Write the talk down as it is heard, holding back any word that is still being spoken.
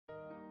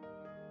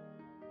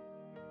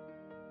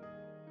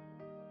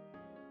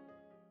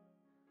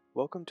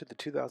Welcome to the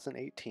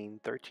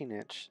 2018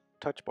 13-inch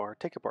Touch Bar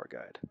Take-Apart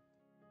Guide.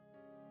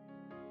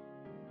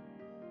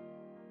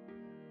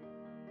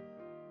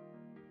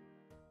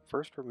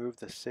 First, remove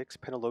the 6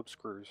 pentalobe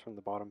screws from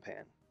the bottom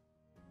pan.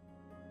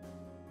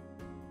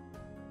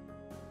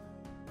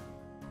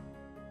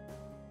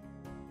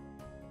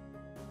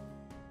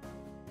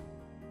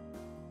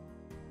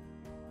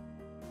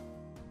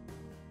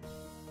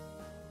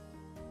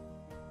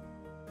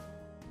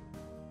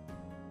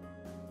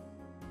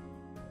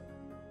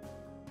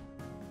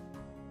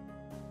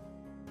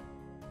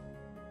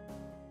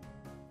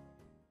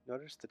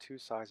 Notice the two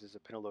sizes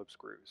of pentalobe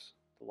screws.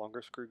 The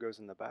longer screw goes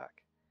in the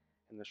back,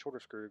 and the shorter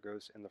screw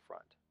goes in the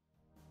front.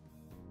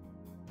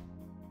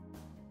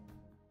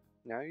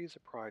 Now use a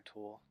pry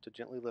tool to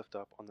gently lift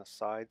up on the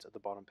sides of the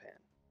bottom pan.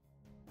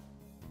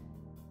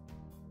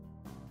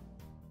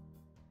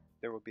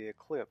 There will be a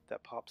clip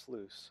that pops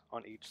loose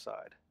on each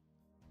side.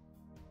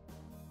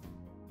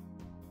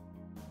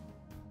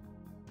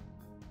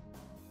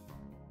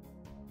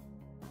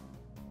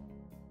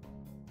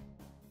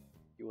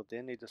 You will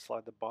then need to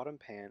slide the bottom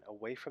pan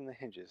away from the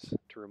hinges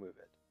to remove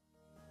it.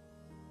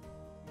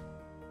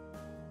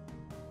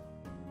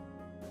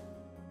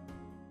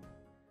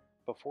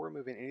 Before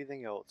removing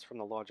anything else from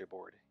the logic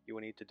board, you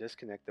will need to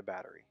disconnect the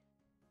battery.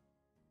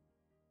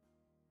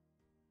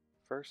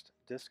 First,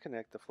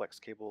 disconnect the flex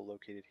cable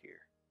located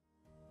here.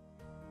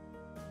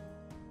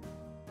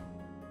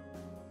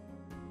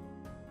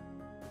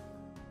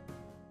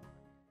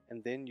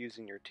 And then,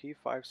 using your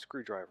T5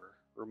 screwdriver,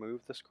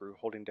 remove the screw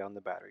holding down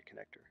the battery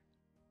connector.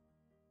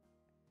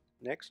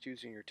 Next,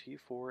 using your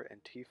T4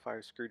 and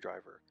T5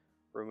 screwdriver,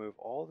 remove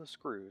all the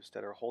screws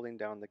that are holding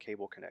down the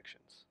cable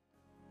connections.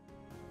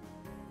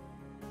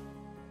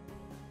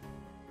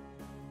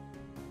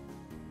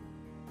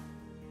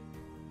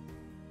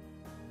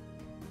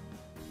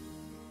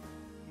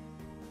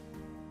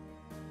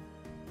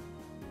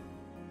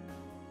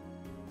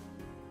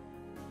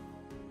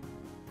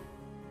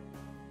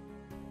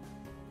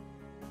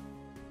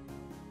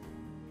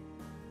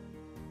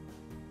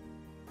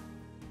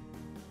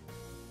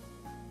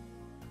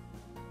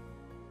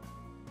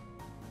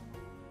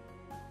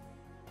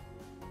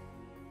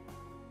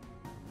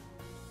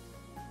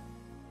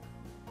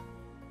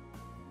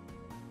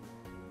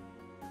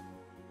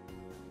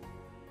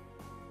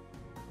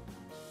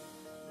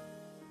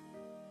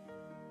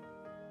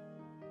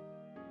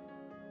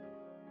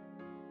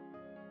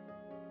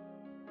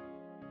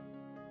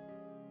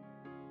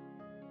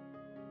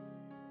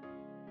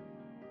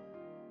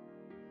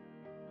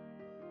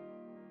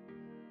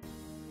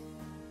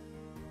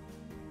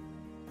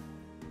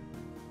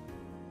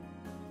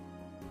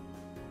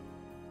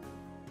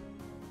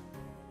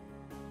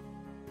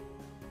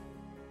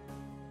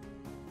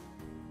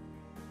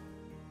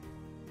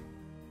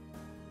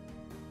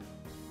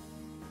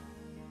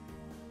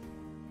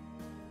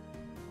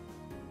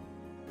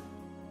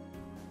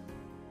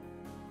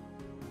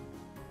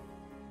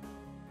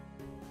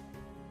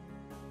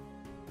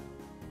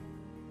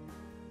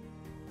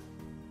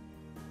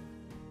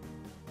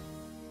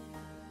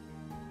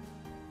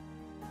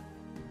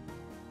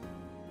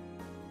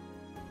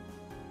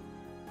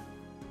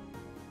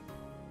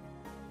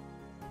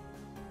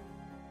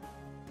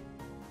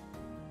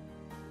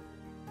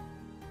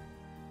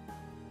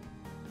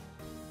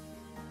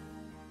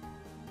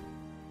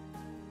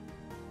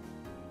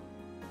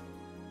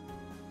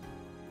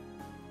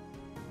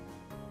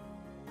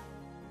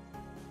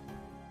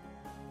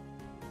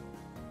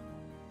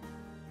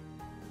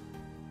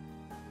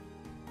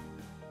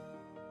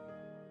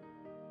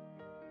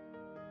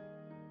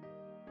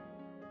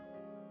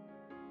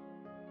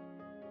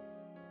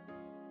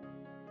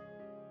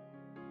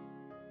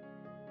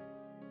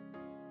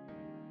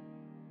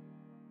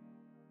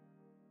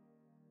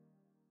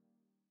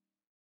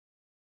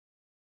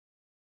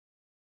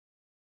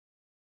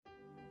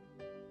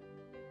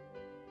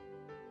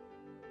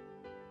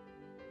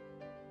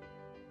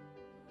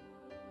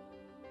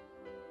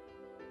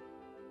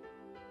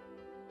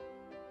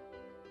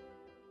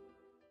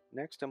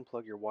 Next,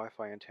 unplug your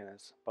Wi-Fi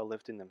antennas by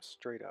lifting them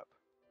straight up.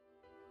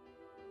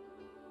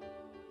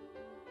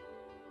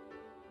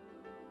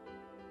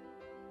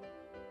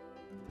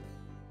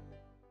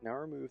 Now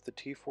remove the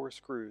T4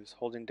 screws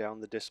holding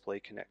down the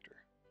display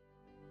connector.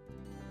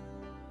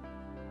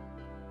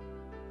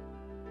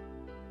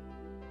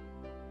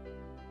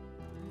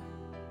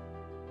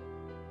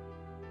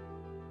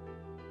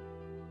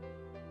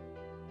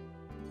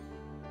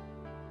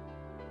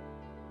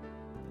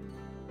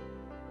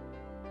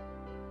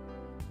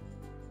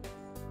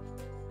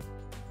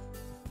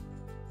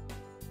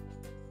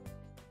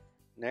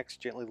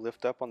 Next, gently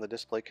lift up on the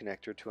display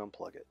connector to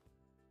unplug it.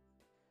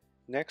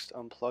 Next,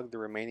 unplug the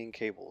remaining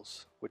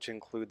cables, which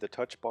include the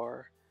touch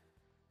bar,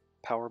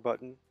 power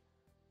button,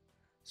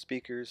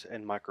 speakers,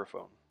 and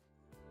microphone.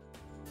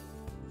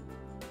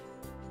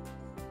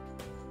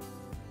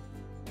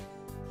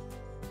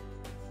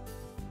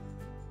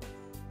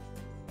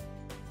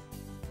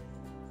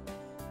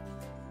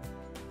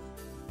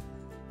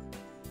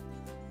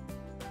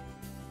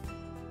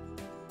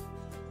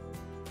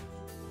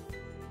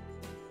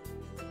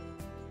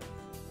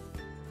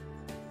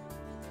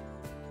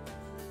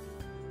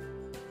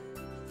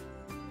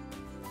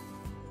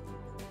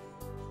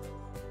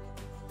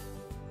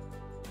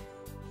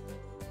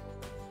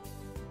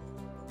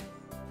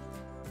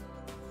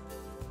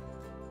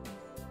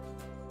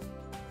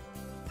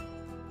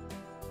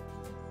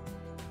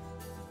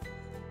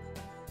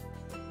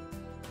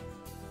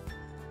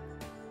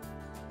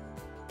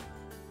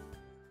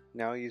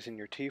 Now using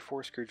your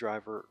T4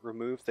 screwdriver,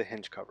 remove the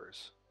hinge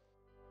covers.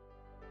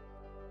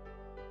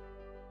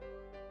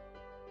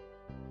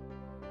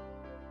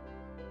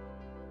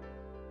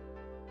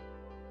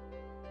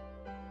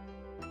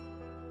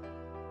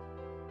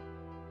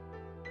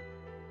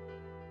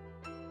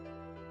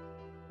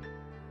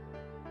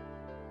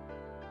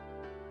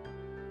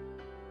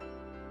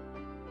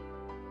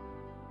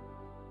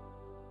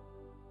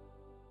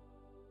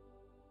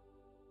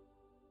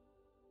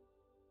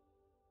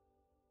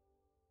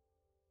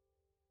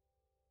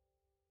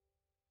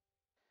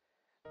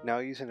 Now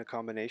using a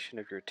combination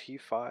of your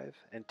T5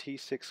 and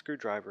T6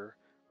 screwdriver,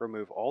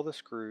 remove all the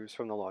screws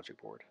from the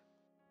logic board.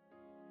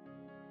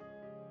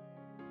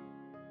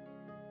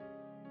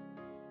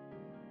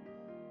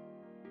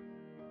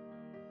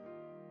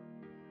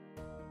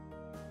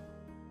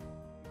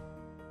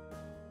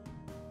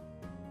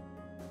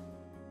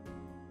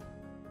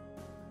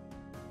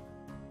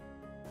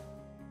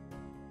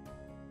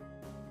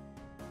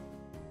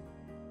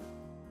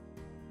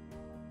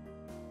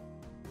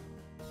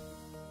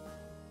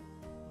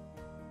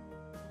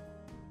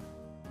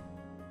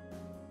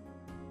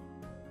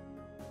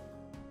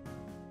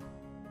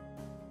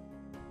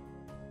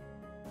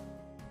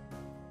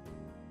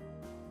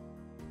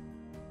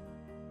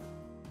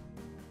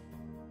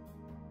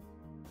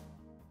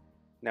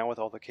 Now with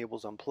all the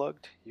cables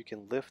unplugged, you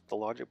can lift the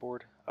logic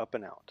board up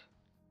and out.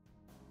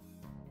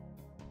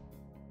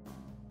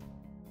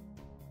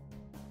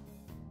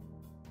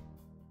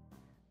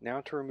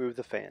 Now to remove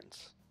the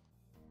fans.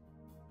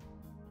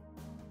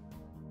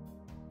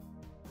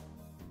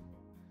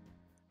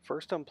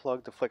 First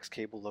unplug the flex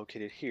cable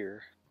located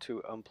here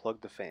to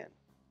unplug the fan.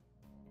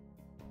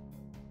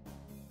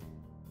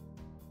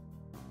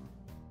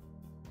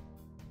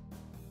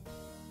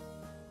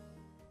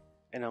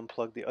 And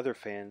unplug the other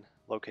fan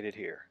located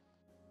here.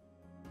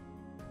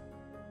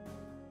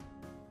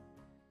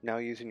 Now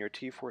using your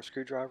T4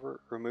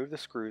 screwdriver, remove the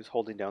screws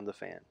holding down the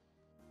fan.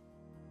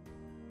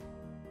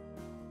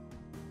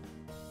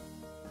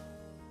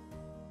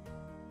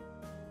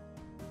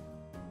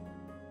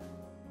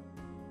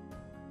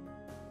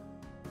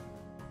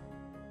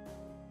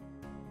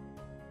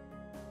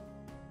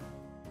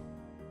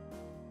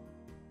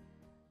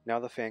 Now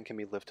the fan can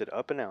be lifted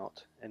up and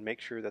out, and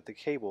make sure that the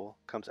cable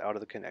comes out of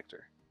the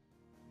connector.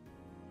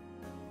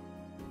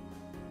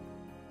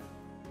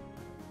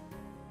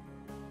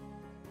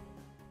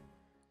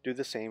 Do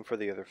the same for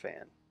the other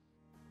fan.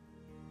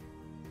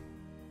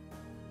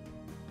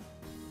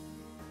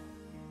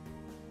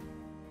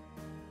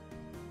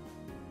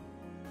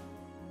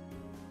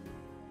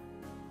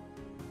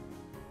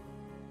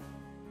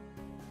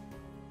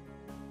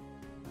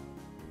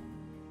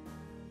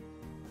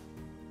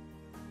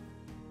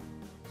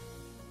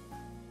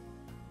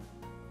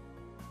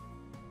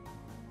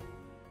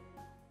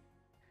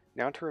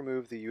 Now to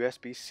remove the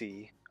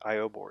USB-C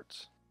I/O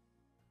boards.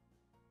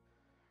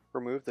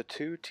 Remove the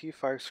two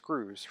T5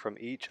 screws from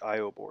each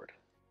I/O board.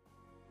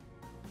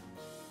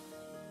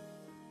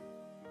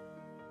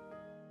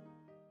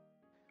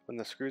 When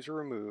the screws are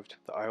removed,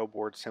 the I/O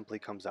board simply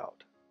comes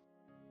out.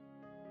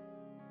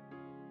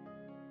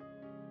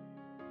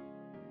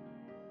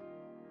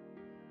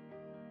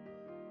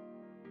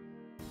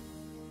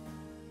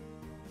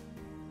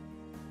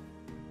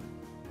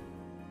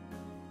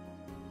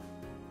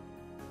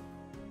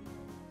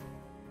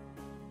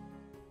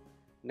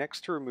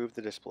 Next, to remove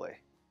the display,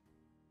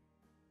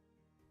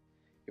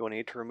 you will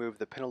need to remove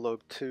the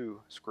pentalobe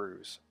 2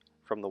 screws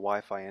from the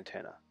Wi-Fi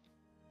antenna.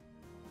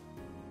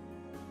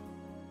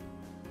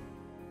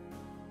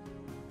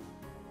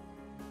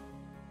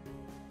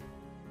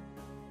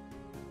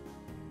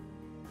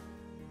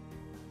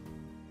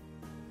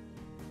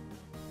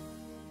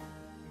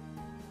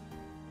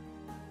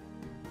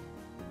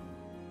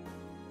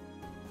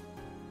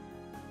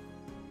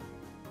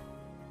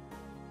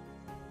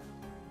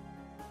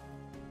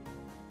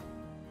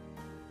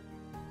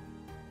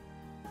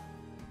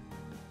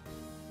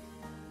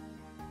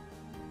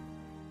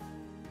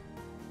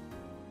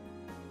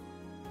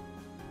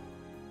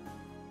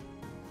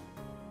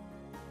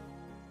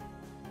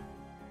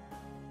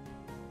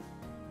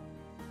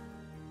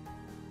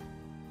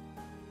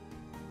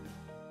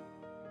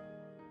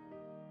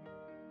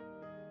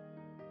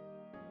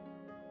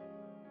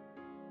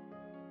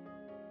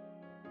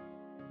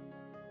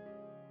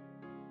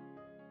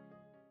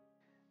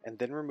 And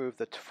then remove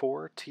the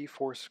 4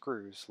 T4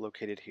 screws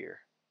located here.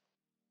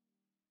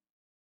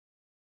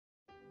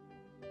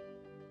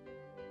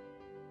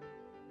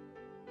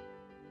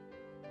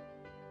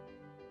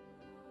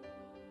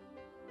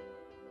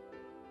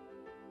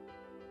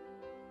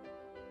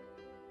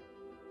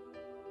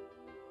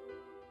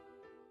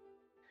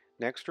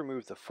 Next,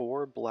 remove the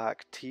 4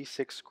 black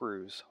T6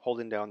 screws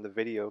holding down the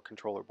video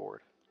controller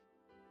board.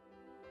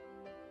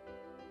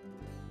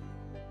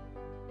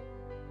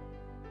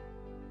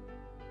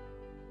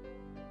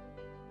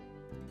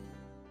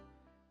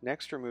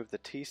 Next, remove the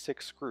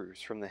T6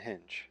 screws from the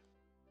hinge.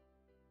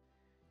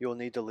 You will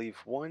need to leave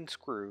 1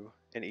 screw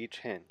in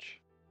each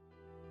hinge.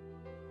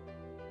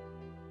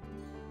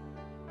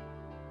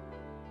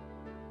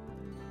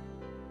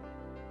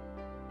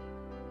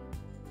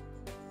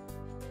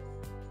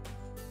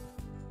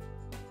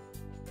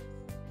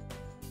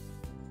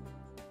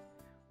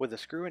 With a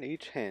screw in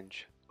each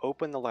hinge,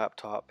 open the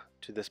laptop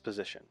to this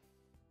position.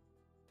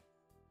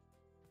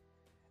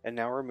 And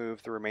now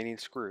remove the remaining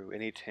screw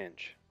in each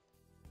hinge.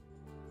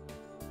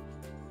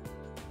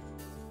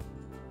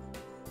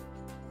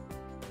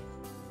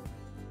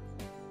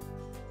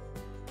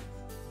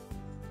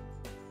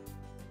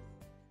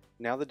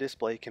 Now the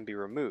display can be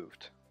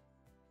removed.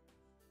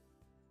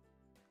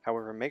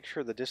 However, make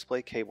sure the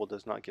display cable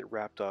does not get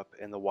wrapped up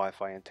in the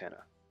Wi-Fi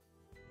antenna.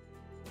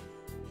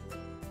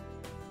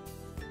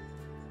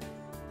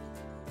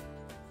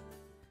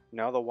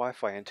 Now the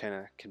Wi-Fi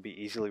antenna can be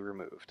easily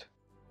removed.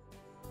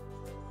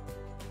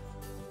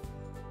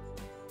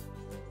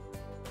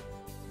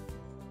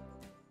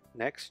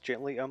 Next,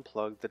 gently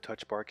unplug the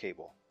touch bar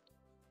cable,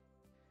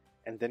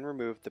 and then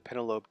remove the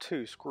pentalobe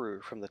 2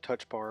 screw from the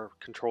touch bar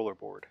controller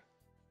board.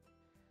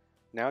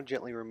 Now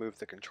gently remove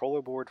the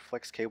controller board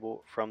flex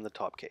cable from the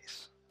top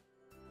case.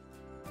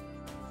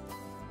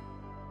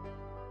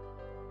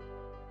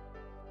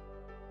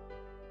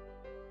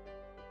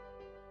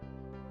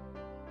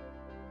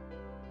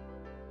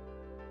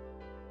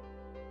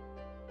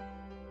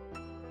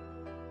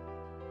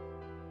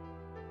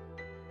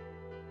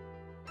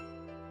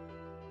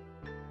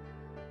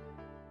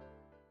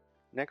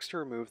 Next, to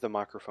remove the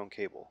microphone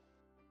cable.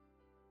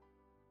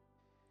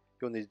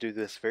 You'll need to do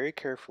this very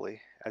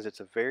carefully as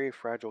it's a very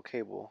fragile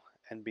cable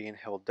and being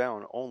held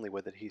down only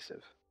with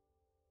adhesive.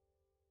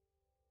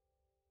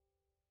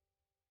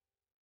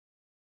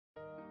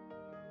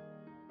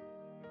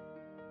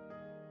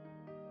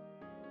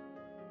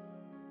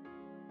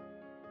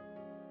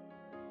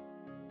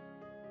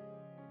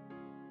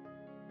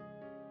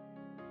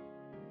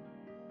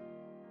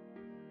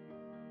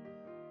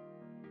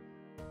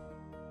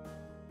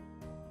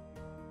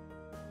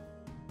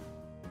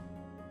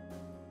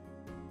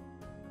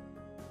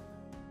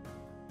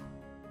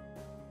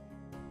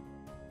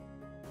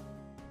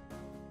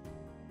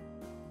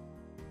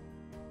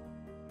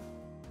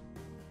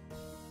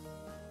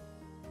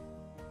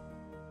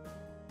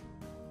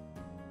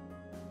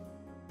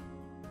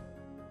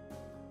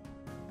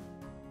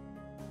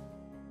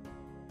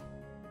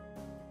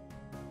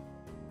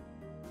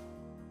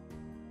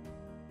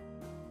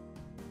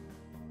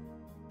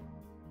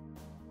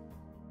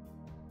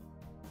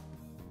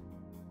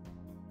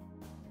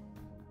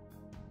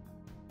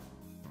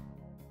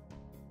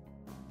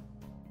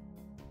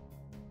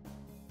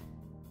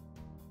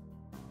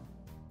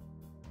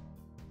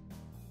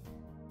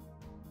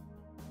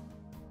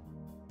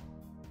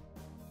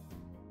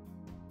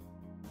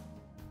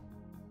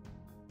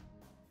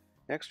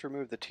 Next,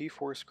 remove the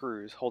T4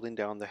 screws holding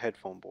down the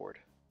headphone board.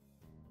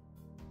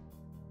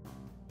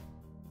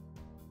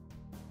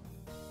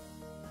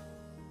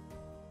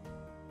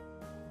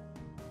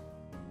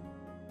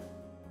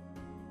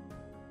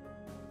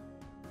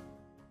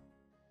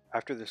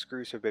 After the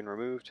screws have been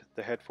removed,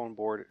 the headphone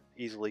board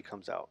easily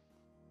comes out.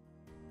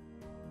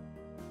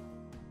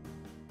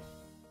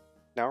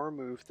 Now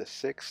remove the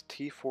 6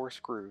 T4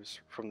 screws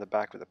from the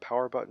back of the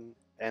power button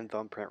and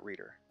thumbprint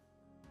reader.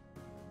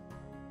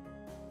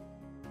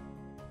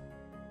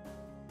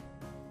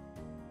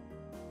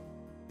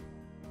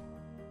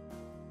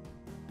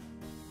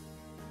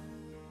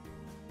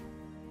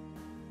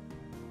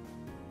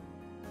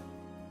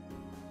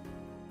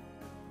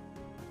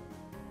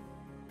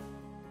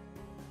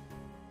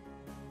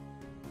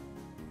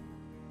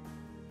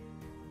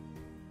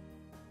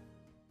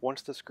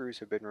 Once the screws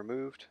have been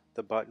removed,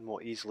 the button will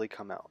easily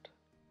come out.